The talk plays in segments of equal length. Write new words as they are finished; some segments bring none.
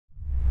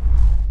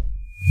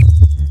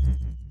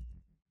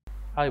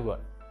අයිබෝන්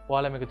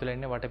ඔයාලා මේක තුල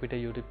ඉන්නේ වටපිට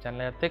YouTube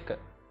channel එකත් එක්ක.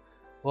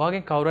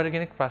 ඔයාගෙන් කවුරු හරි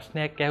කෙනෙක්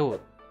ප්‍රශ්නයක්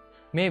ඇහුවොත්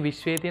මේ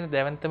විශ්වයේ තියෙන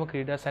දැවැන්තම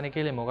ක්‍රීඩා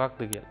සැනකෙලේ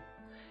මොකක්ද කියලා.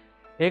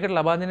 ඒකට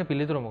ලබා දෙන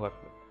පිළිතුර මොකක්ද?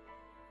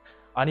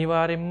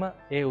 අනිවාර්යෙන්ම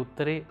ඒ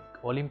උත්තරේ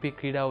ඔලිම්පික්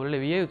ක්‍රීඩා වල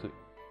විය යුතුයි.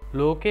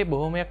 ලෝකේ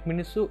බොහොමයක්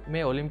මිනිස්සු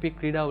මේ ඔලිම්පික්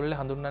ක්‍රීඩා වල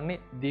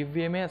හඳුන්වන්නේ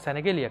දිව්‍යමය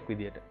සැනකෙලියක්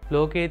විදියට.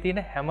 ලෝකයේ තියෙන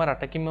හැම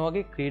රටකින්ම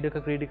වගේ ක්‍රීඩක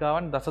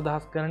ක්‍රීඩිකාවන්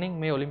දසදහස් ගණනින්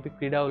මේ ඔලිම්පික්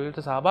ක්‍රීඩා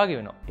වලට සහභාගී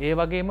වෙනවා. ඒ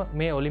වගේම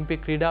මේ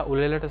ඔලිම්පික් ක්‍රීඩා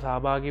උළෙලට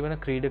සහභාගී වෙන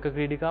ක්‍රීඩක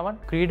ක්‍රීඩිකාවන්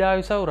ක්‍රීඩා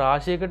විසව්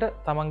රාශියකට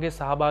තමන්ගේ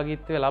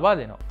සහභාගීත්වය ලබා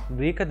දෙනවා.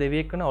 ග්‍රීක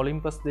දෙවියෙක් වෙන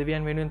ඔලිම්පස්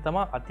දෙවියන් වෙනුවෙන්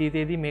තමයි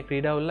අතීතයේදී මේ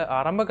ක්‍රීඩා වල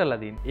ආරම්භ කරලා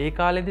තියෙන්නේ. ඒ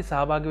කාලේදී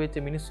සහභාගී වෙච්ච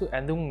මිනිස්සු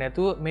ඇඳුම්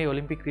නැතුව මේ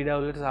ඔලිම්පික් ක්‍රීඩා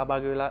වලට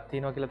සහභාගී වෙලා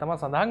තියෙනවා කියලා තමයි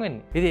සඳහන්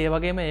වෙන්නේ. ඉතින් ඒ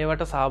වගේම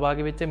ඒවට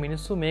සහභාගී වෙච්ච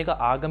මිනිස්සු මේක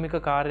ආගමික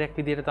කාර්යයක්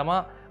විදිහට තමයි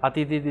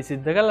අතීතයේදී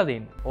සිද්ධ කරලා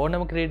තියෙන්නේ.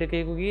 ඕනම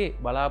ක්‍රීඩකයෙකුගේ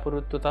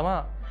බලාපොරොත්තුව තමයි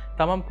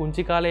තමන්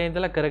පුංචි කාලේ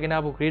ඉඳලා කරගෙන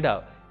ආපු ක්‍රීඩාව.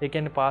 ඒ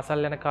කියන්නේ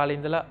පාසල් යන කාලේ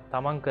ඉඳලා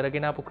තමන්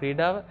කරගෙන ආපු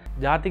ක්‍රීඩාව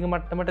ජාතික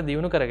මට්ටමට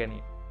දියුණු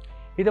කරගැනීම.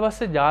 ඊට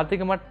පස්සේ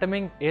ජාතික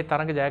මට්ටමින් ඒ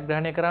තරඟ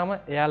ජයග්‍රහණය කරාම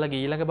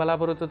එයාලගේ ඊළඟ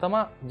බලාපොරොත්තුව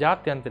තමයි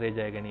ජාත්‍යන්තරයේ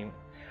ජය ගැනීම.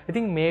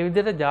 ඉතින් මේ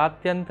විදිහට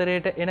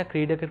ජාත්‍යන්තරයට එන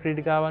ක්‍රීඩක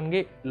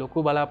ක්‍රීඩිකාවන්ගේ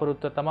ලොකු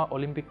බලාපොරොත්තුව තමයි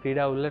ඔලිම්පික්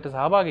ක්‍රීඩා වලට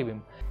සහභාගී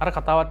වීම. අර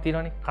කතාවක්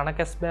තියෙනවනේ කන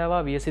කැස්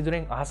බෑවා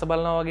වියසිදුරෙන් අහස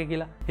බලනවා වගේ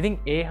කියලා. ඉතින්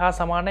ඒ හා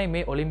සමානයි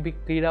මේ ඔලිම්පික්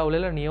ක්‍රීඩා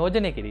වල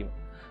නියෝජනය කිරීම.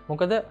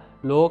 මොකද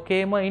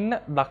ලෝකේම ඉන්න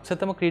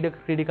දක්ෂතම ක්‍රීඩක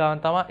ක්‍රීඩිකාවන්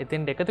තමයි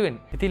එතෙන්ට එකතු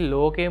වෙන්නේ. ඉතින්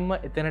ලෝකෙම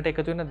එතනට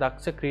එකතු වෙන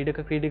දක්ෂ ක්‍රීඩක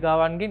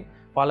ක්‍රීඩිකාවන්ගෙන්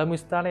පළමු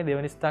ස්ථානයේ,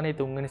 දෙවෙනි ස්ථානයේ,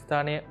 තුන්වෙනි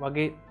ස්ථානයේ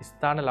වගේ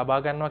ස්ථාන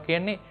ලබා ගන්නවා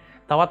කියන්නේ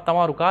තවත්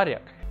අමාරු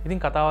කාර්යයක්. ඉතින්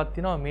කතාවක්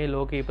තියෙනවා මේ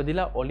ලෝකෙ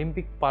ඉපදිලා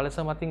ඔලිම්පික් පළස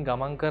මතින්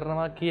ගමන්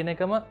කරනවා කියන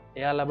එකම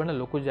එයා ලබන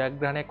ලොකු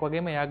ජයග්‍රහණයක්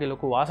වගේම එයාගේ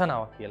ලොකු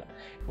වාසනාවක් කියලා.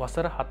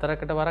 වසර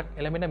 4කට වරක්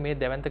එළඹෙන මේ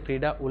දැවැන්ත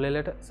ක්‍රීඩා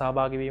උළෙලට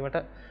සහභාගී වීමට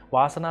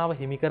වාසනාව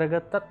හිමි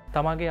කරගත්තත්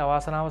තමගේ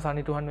අවාසනාව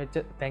සනිටුහන් වෙච්ච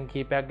තැන්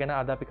කීපයක් ගැන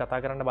අද අපි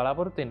කතා කරන්න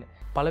බලාපොරොත්තු වෙන්නේ.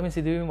 පළවෙනි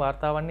සිදුවීම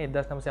වාර්තා වන්නේ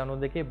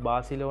 1992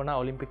 බාසිලෝනා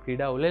ඔලිම්පික්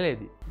ක්‍රීඩා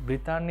උළෙලේදී.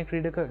 බ්‍රිතාන්‍ය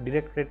ක්‍රීඩක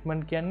ඩිරෙක්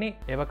රෙඩ්මන්ඩ් කියන්නේ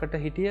එවකට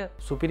හිටිය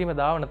සුපිරිම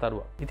ධාවන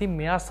තරුවා. ඉතින්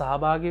මෙයා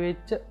සහභාගී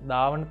වෙච්ච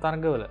ධාවන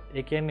තරඟවල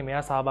ඒ කියන්නේ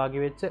මෙයා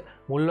සහභාගී වෙච්ච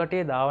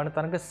මුල්වටේ ධාවන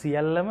තරඟ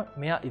සියල්ලම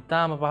මෙයා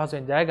ඉතාම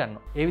පහසුවෙන් ජය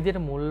ගන්නවා. ඒ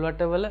විදිහට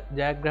මුල්වටවල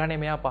ජයග්‍රහණය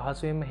මෙයා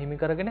පහසුවෙන්ම හිමි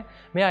කරගෙන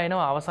මෙයා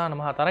එනවා අවසාන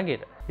මහා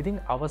තරඟයට. ඉතින්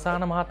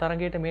අවසාන මහා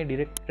තරඟයට මේ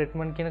ඩිරෙක්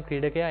රෙඩ්මන්ඩ් කියන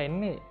ක්‍රීඩකයා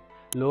එන්නේ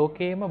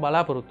ලෝකේම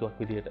බලාපොරොත්තුවක්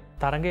විදිහට.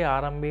 තරඟයේ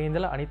ආරම්භයේ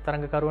ඉඳලා අනිත්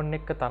තරඟකරුවන්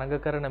එක්ක තරඟ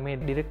කරන මේ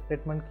ඩිරෙක්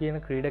රෙඩ්මන්ඩ් කියන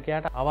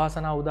ක්‍රීඩකයාට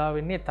අවාසනාව උදා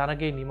වෙන්නේ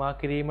තරඟේ නිමා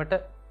කිරීමට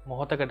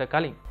මොහොතකට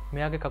කලින්.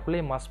 මෙයාගේ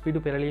කකුලේ මස්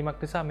පිඩු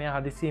පෙරලීමක් නිසා මෙයා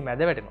හදිස්සියෙම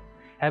ඇද වැටෙනවා.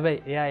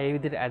 හැබැයි එයා ඒ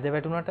විදිහට ඇද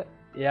වැටුණාට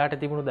එයාට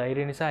තිබුණු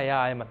ධෛර්යය නිසා එයා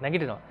ආයෙමත්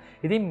නැගිටිනවා.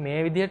 ඉතින් මේ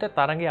විදිහට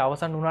තරඟය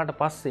අවසන් වුණාට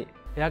පස්සේ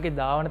එයාගේ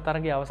ධාවන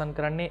තරඟය අවසන්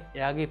කරන්නේ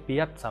එයාගේ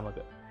පියත් සමග.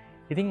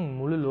 ඉතින්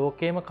මුළු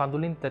ලෝකෙම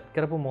කඳුලින් තෙත්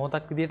කරපු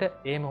මොහොතක්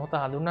විදිහට ඒ මොහොත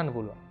හඳුන්වන්න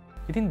පුළුවන්.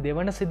 ඉතින්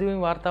දෙවන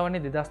සිදුවීම වාර්තා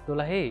වන්නේ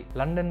 2012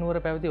 ලන්ඩන් නුවර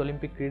පැවති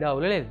ඔලිම්පික් ක්‍රීඩා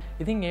උළෙලේදී.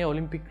 ඉතින් ඒ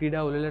ඔලිම්පික්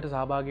ක්‍රීඩා උළෙලට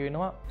සහභාගී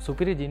වෙනවා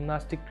සුපිරි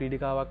ජිම්නාස්ටික්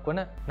ක්‍රීඩිකාවක්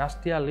වන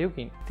නස්ටියා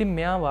ලියුකින්. ඉතින්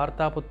මෙයා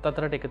වාර්තා පොත්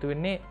අතරට එකතු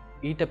වෙන්නේ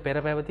ඊට පෙර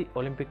පැවති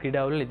ඔලිම්පික්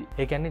ක්‍රීඩා උළෙලේදී.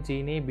 ඒ කියන්නේ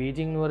චීනයේ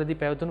බීජිං නුවරදී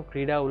පැවතුණු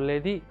ක්‍රීඩා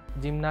උළෙලේදී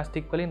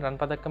ජිම්නාස්ටික් වලින් රන්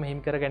පදක්කම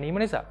හිමි කර ගැනීම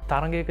නිසා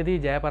තරඟයකදී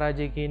ජය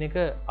පරාජය කියන එක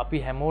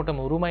අපි හැමෝටම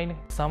උරුමයිනේ.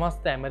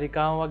 සමස්ත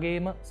ඇමරිකාව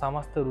වගේම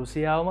සමස්ත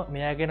රුසියාවම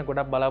මෙයා ගැන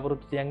ගොඩක්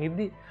බලාපොරොත්තු තියන්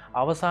ඉද්දි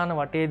අවසාන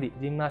වටේදී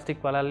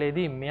ජිම්නාස්ටික්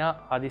වලල්ලේදී මෙයා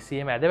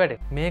හදිස්සියෙම ඇද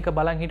වැටෙනවා. මේක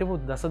බලන්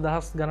හිටපු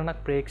දසදහස් ගණනක්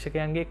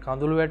ප්‍රේක්ෂකයන්ගේ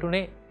කඳුළු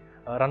වැටුනේ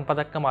රන්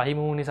පදක්කම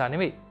අහිමි වූ නිසා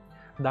නෙවෙයි.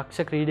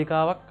 දක්ෂ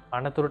ක්‍රීඩිකාවක්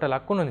අනතුරට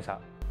ලක් වුණ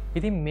නිසා.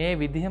 ඉතින් මේ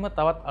විදිහම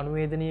තවත්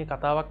අනුවේදනීය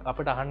කතාවක්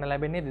අපට අහන්න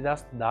ලැබෙන්නේ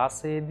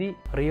 2016 දී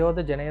රියෝ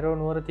ද ජනේරෝ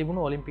නුවර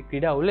තිබුණු ඔලිම්පික්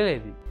ක්‍රීඩා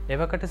උළෙලේදී.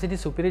 එවකට සිටි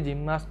සුපිරි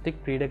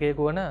ජිම්නාස්ටික්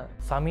ක්‍රීඩකයෙකු වන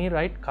සමීර්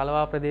රයිට්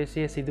කලවා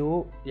ප්‍රදේශයේ සිදු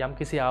වූ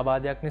යම්කිසි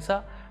ආබාධයක්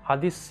නිසා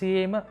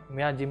හදිස්සියේම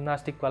මෙයා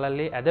ජිම්නාස්ටික්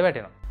වලල්ලේ ඇද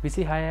වැටෙනවා.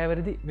 26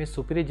 වෙනිදා මේ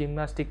සුපිරි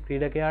ජිම්නාස්ටික්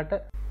ක්‍රීඩකයාට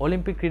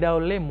ඔලිම්පික් ක්‍රීඩා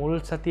උළෙලේ මුල්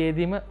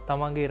සතියේදීම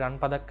තමන්ගේ රන්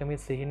පදක්කමේ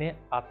සිහිනය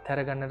අත්හැර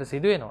ගන්නට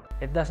සිදු වෙනවා.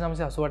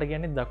 1988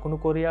 කියන්නේ දකුණු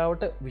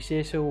කොරියාවට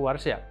විශේෂ වූ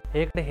වර්ෂයක්.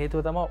 ඒකට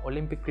හේතුව තමයි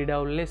ඔලිම්පික් ක්‍රීඩා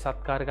උළෙලේ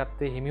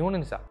සත්කාරකත්වයේ හිමි වුණ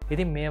නිසා.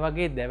 ඉතින් මේ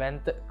වගේ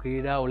දැවැන්ත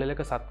ක්‍රීඩා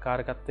උළෙලක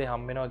සත්කාරකත්වයේ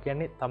හම්බ වෙනවා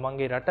කියන්නේ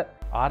තමන්ගේ රට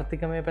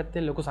ආර්ථිකමය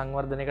පැත්තේ ලොකු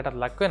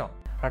සංවර්ධනයකටත් ලක් වෙනවා.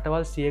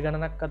 රටවල් 100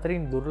 ගණනක්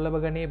අතරින් දුර්ලභ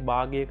ගණයේ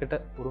භාගයකට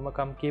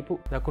උරුමකම්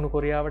කියපු දකුණු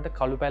කොරියාවට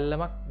කළු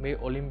පැල්ලමක් මේ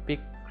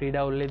ඔලිම්පික්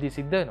ක්‍රීඩා උළෙලේදී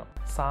සිද්ධ වෙනවා.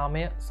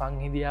 සාමය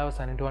සංහිඳියාව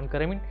සනිටුහන්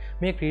කරමින්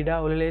මේ ක්‍රීඩා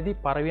උළෙලේදී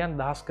පරවියන්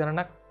දහස්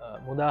ගණනක්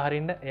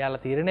මුදාහරින්න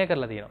එයාලා තීරණය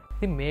කරලා තියෙනවා.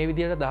 ඉතින් මේ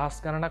විදිහට දහස්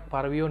ගණනක්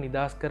පරවියෝ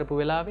නිදාස් කරපු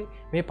වෙලාවේ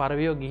මේ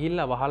පරවියෝ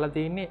ගිහිල්ලා වහලා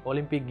තියෙන්නේ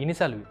ඔලිම්පික්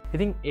ගිනිසලුවේ.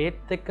 ඉතින්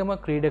ඒත් එක්කම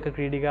ක්‍රීඩක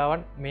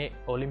ක්‍රීඩිකාවන් මේ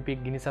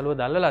ඔලිම්පික් ගිනිසලුව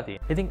දැල්ලලා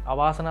තියෙනවා. ඉතින්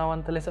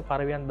අවාසනාවන්ත ලෙස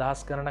පරවියන්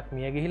දහස් ගණනක්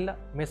මිය ගිහිල්ලා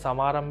මේ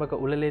සමාරම්භක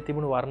උළෙලේ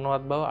තිබුණු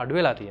වර්ණවත් බව අඩු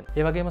වෙලා තියෙනවා.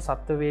 ඒ වගේම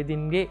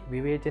සත්වවේදීන්ගේ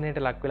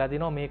විවේචනයට ලක් වෙලා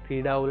තිනවා මේ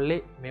ක්‍රීඩා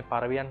උළෙලේ මේ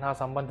පරවියන් හා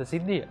සම්බන්ධ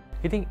සිද්ධිය.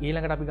 ඉතින්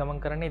ඊළඟට අපි ගමන්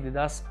කරන්නේ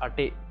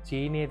 2008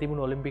 චීනයේ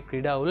තිබුණු ඔලිම්පික්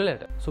ක්‍රීඩා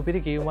උළෙලට.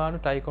 සුපිරි කියුමානු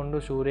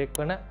ටයිකොන්ඩෝ ශූරයෙක්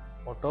වන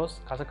මොටෝස්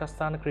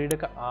කසකස්ථාන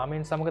ක්‍රීඩක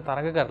ආමෙන් සමග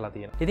තරග කරලා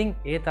තියෙනවා. ඉතින්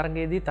ඒ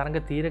තරගයේදී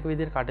තරග තීරක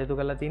විදිහට කටයුතු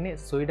කරලා තියෙන්නේ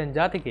ස්වීඩන්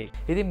ජාතිකයෙක්.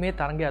 ඉතින් මේ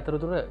තරගය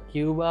අතරතුර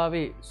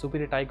කියුබාවේ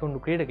සුපිරි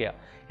ටයිකොන්ඩු ක්‍රීඩකයා.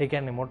 ඒ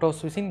කියන්නේ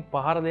මොටෝස් විසින්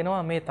පහර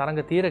දෙනවා මේ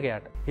තරග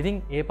තීරකයාට.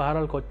 ඉතින් ඒ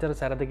පහරවල් කොච්චර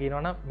සැරද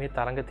කියනවනම් මේ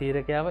තරග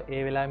තීරකයාව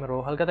ඒ වෙලාවෙම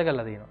රෝහල්ගත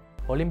කරලා තියෙනවා.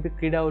 ඔලිම්පික්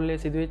ක්‍රීඩා උල්ලේ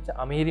සිදුවෙච්ච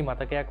අමිහිරි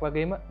මතකයක්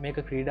වගේම මේක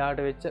ක්‍රීඩාට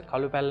වෙච්ච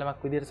කළු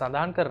පැල්ලමක් විදිහට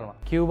සඳහන් කරනවා.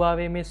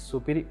 කියුබාවේ මේ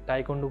සුපිරි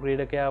ටයිකොන්ඩු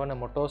ක්‍රීඩකයා වන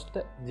මොටෝස්ට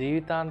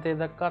ජීවිතාන්තය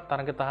දක්වා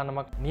තරග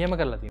තහනමක් නියම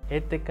කරලා තියෙනවා.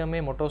 ඒත් එක්ක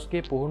මේ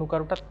මොටෝස්ගේ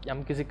පුහුණුකරුටත්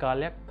යම්කිසි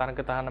කාලයක් තරග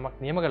තහනමක්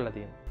නියම කරලා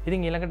තියෙනවා.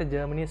 ඉතින් ඊළඟට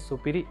ජර්මනියේ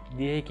සුපිරි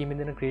දියෙහි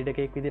කිමිදෙන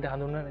ක්‍රීඩකයෙක් විදිහට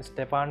හඳුන්වන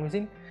ස්ටෙෆාන්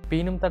විසින්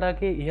පීනුම්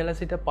තඩාකයේ ඉහළ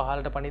සිට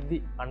පහළට පනිද්දි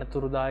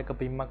අනතුරුදායක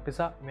පිම්මක්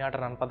නිසා මෙයාට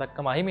රන්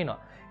පදක්කම අහිමි වෙනවා.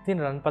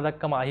 ඉතින් රන්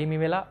පදක්කම අහිමි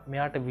වෙලා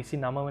මෙයාට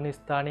 29 වෙනි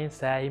ස්ථානයේ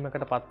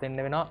සෑහීමකට පත්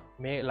වෙන්න වෙනවා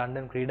මේ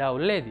ලන්ඩන් ක්‍රීඩා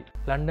උළෙලේදී.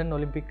 ලන්ඩන්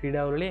ඔලිම්පික්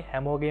ක්‍රීඩා උළෙලේ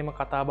හැමෝගේම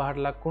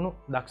කතාබහට ලක් වුණු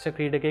දක්ෂ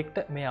ක්‍රීඩකයෙක්ට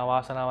මේ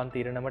අවාසනාවන්ත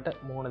තීරණයට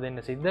මුහුණ දෙන්න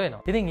සිද්ධ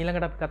වෙනවා. ඉතින්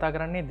ඊළඟට අපි කතා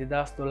කරන්නේ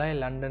 2012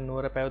 ලන්ඩන්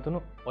නුවර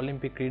පැවතුණු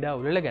ඔලිම්පික් ක්‍රීඩා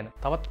උළෙල ගැන.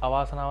 තවත්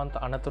අවාසනාවන්ත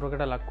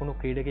අනතුරකට ලක් වුණු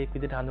ක්‍රීඩකයෙක්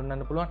විදිහට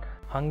හඳුන්වන්න පුළුවන්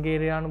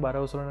හංගේරියානු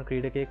බර උසුලන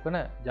ක්‍රීඩකයෙක් වන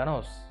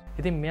ජනෝස්.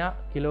 ඉතින් මෙයා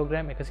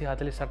කිලෝග්‍රෑම්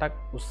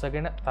 148ක්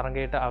උස්සගෙන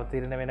තරගයට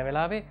අවතීර්ණ වෙන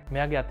වෙලාවේ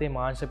මෙයාගේ අතේ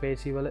මාංශ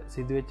පේශීවල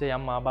සිදුවෙච්ච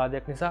යම්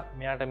ආබාධයක් නිසා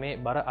මෙයාට මේ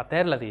බර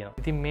අතෑරලා තියෙනවා.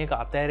 ඉතින් මේක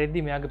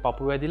අතෑරෙද්දි මෙයාගේ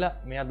පපුව වැදිලා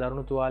මෙයා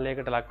දරුණු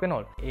තුවාලයකට ලක්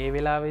වෙනවලු. ඒ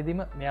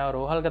වෙලාවේදීම මෙයා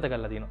රෝහල්ගත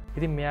කරලා තියෙනවා.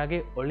 ඉතින්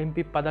මෙයාගේ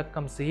ඔලිම්පික්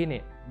පදක්කම්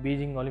සිහිනේ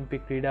බීජිං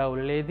ඔලිම්පික් ක්‍රීඩා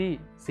උළෙලේදී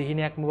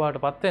සිහිනයක්ම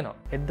බවට පත් වෙනවා.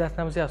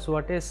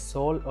 1988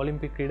 සෝල්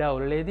ඔලිම්පික් ක්‍රීඩා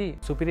උළෙලේදී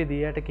සුපිරි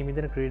දියට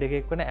කිමිදෙන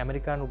ක්‍රීඩකයෙක් වන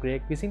ඇමරිකානු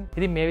ග්‍රේක් විසින්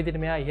ඉතින් මේ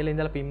විදිහට මෙයා ඉහළ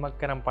ඉඳලා පිම්මක්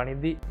කරන්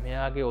පනිද්දි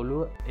මෙයාගේ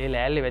ඔළුව ඒ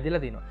ලෑල්ලේ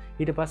වැදිලා තිනවා.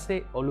 ඊට පස්සේ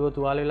ඔළුව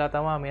තුවාල වෙලා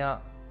තමයි මෙයා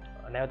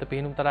නැවත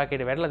පිහිනුම්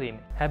තරාකයට වැටලා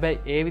තියෙන්නේ.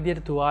 හැබැයි ඒ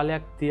විදිහට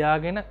තුවාලයක්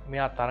තියාගෙන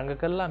මෙයා තරඟ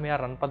කරලා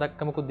මෙයා රන්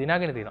පදක්කමකුත්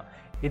දිනාගෙන තියෙනවා.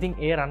 ඉතින්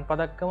ඒ රන්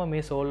පදක්කම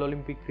මේ සෝල්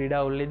ඔලිම්පික්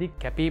ක්‍රීඩා උළෙලේදී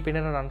කැපී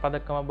පෙනෙන රන්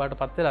පදක්කමක් බවට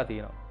පත් වෙලා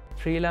තියෙනවා.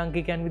 ශ්‍රී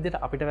ලාංකිකයන්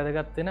විදිහට අපිට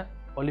වැදගත් වෙන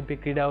ඔලිම්පික්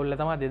ක්‍රීඩා උළෙල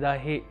තමයි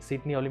 2000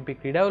 සිඩ්නි ඔලිම්පික්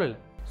ක්‍රීඩා උළෙල.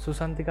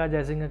 සුසන්තිකා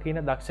ජයසිංහ කියන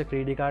දක්ෂ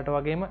ක්‍රීඩිකාට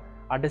වගේම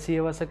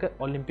 800 වසක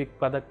ඔලිම්පික්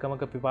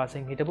පදක්කමක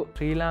පිපාසයෙන් හිටපු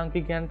ශ්‍රී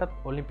ලාංකිකයන්ටත්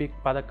ඔලිම්පික්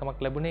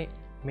පදක්කමක් ලැබුණේ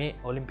මේ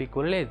ඔලිම්පික්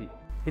උළෙලේදී.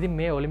 ඉතින්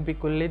මේ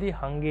ඔලිම්පික් උළෙලේදී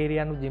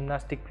හංගේරියානු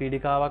ජිම්නාස්ටික්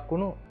ක්‍රීඩිකාවක්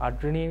වුණු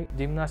අඩ්‍රිනී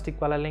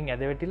ජිම්නාස්ටික් වලල්ලෙන්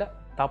ඇදවැටිලා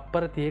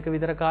තප්පර 30ක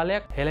විතර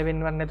කාලයක්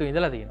හෙලවෙන්නවත් නැතුව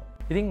ඉඳලා තියෙනවා.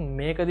 ඉතින්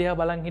මේක දිහා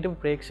බලන් හිටපු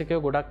ප්‍රේක්ෂකයෝ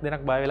ගොඩක්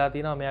දෙනෙක් බය වෙලා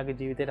තියෙනවා මෙයාගේ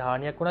ජීවිතේට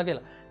හානියක් වුණා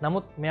කියලා.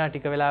 නමුත් මෙයා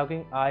ටික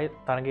වෙලාවකින් ආයෙත්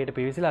තරගයට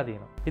පිවිසලා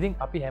තියෙනවා. ඉතින්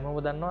අපි හැමෝම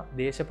දන්නවා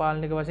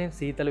දේශපාලනික වශයෙන්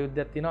සීතල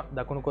යුද්ධයක් තියෙනවා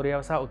දකුණු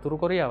කොරියාව සහ උතුරු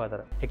කොරියාව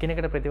අතර.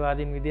 එකිනෙකට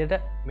ප්‍රතිවාදීන් විදියට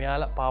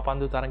මෙයාලා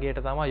පාපන්දු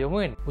තරගයට තමයි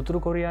යොමු වෙන්නේ.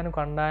 උතුරු කොරියානු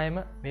කණ්ඩායම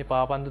මේ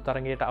පාපන්දු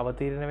තරගයට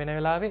අවතීර්ණ වෙන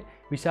වෙලාවේ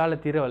විශාල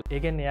තිරවල ඒ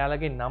කියන්නේ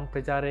එයාලගේ නම්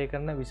ප්‍රචාරය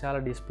කරන විශාල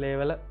ඩිස්ප්ලේ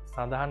වල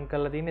සඳහන්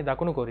කරලා තියෙන්නේ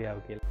දකුණු කොරියාව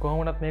කියලා. කොහොම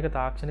වුණත් මේක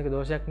තාක්ෂණික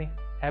දෝෂයක් නේ.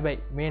 හැබැයි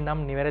මේ නම්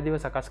නිවැරදිව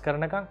සකස්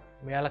කරනකම්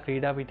මෙයාලා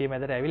ක්‍රීඩා පිටියේ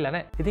මැදට ඇවිල්ලා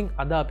නැහැ. ඉතින්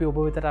අද අපි ඔබ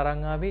වෙතට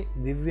අරන් ආවේ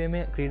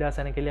දිව්‍යමය ක්‍රීඩා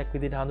සැනකෙලියක්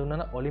විදිහට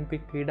හඳුන්වන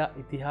ඔලිම්පික් ක්‍රීඩා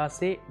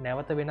ඉතිහාසයේ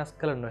නැවත වෙනස්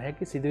කළ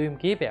නොහැකි සිදුවීම්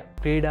කීපයක්.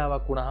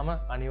 ක්‍රීඩාවක් වුණාම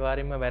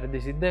අනිවාර්යයෙන්ම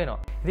වැරදි සිද්ධ වෙනවා.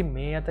 ඉතින්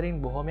මේ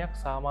අතරින් බොහොමයක්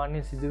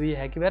සාමාන්‍ය සිදුවිය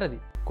හැකි වැරදි.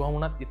 කොහොම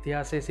වුණත්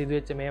ඉතිහාසයේ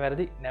සිදුවෙච්ච මේ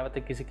වැරදි නැවත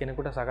කිසි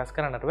කෙනෙකුට සකස්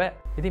කරන්නට බෑ.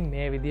 ඉතින්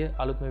මේ විදිය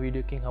අලුත්ම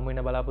වීඩියෝ එකකින් හමු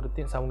වෙන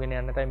බලාපොරොත්තු වෙන සමුගෙන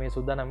යන්නටයි මේ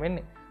සූදානම්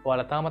වෙන්නේ.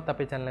 ඔයාලා තාමත්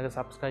අපේ channel එක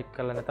subscribe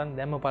කරලා නැත්නම්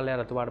දැම්ම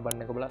පල්ලෙහා රතු පාට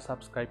බටන් එක බලලා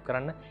subscribe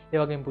කරන්න. ඒ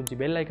වගේම පුංචි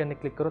bell icon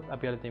එක click කරොත්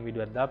අපි අලුතින්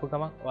වීඩියෝ එකක් දාපු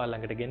ගමන් ඔයාලා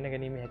ළඟට ගෙන්න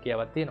ගැනීම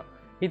හැකියාවක් තියෙනවා.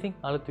 ඉතින්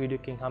අලුත්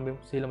වීඩියෝ එකකින් හම්බෙමු.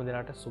 සියලුම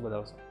දෙනාට සුබ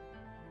දවසක්.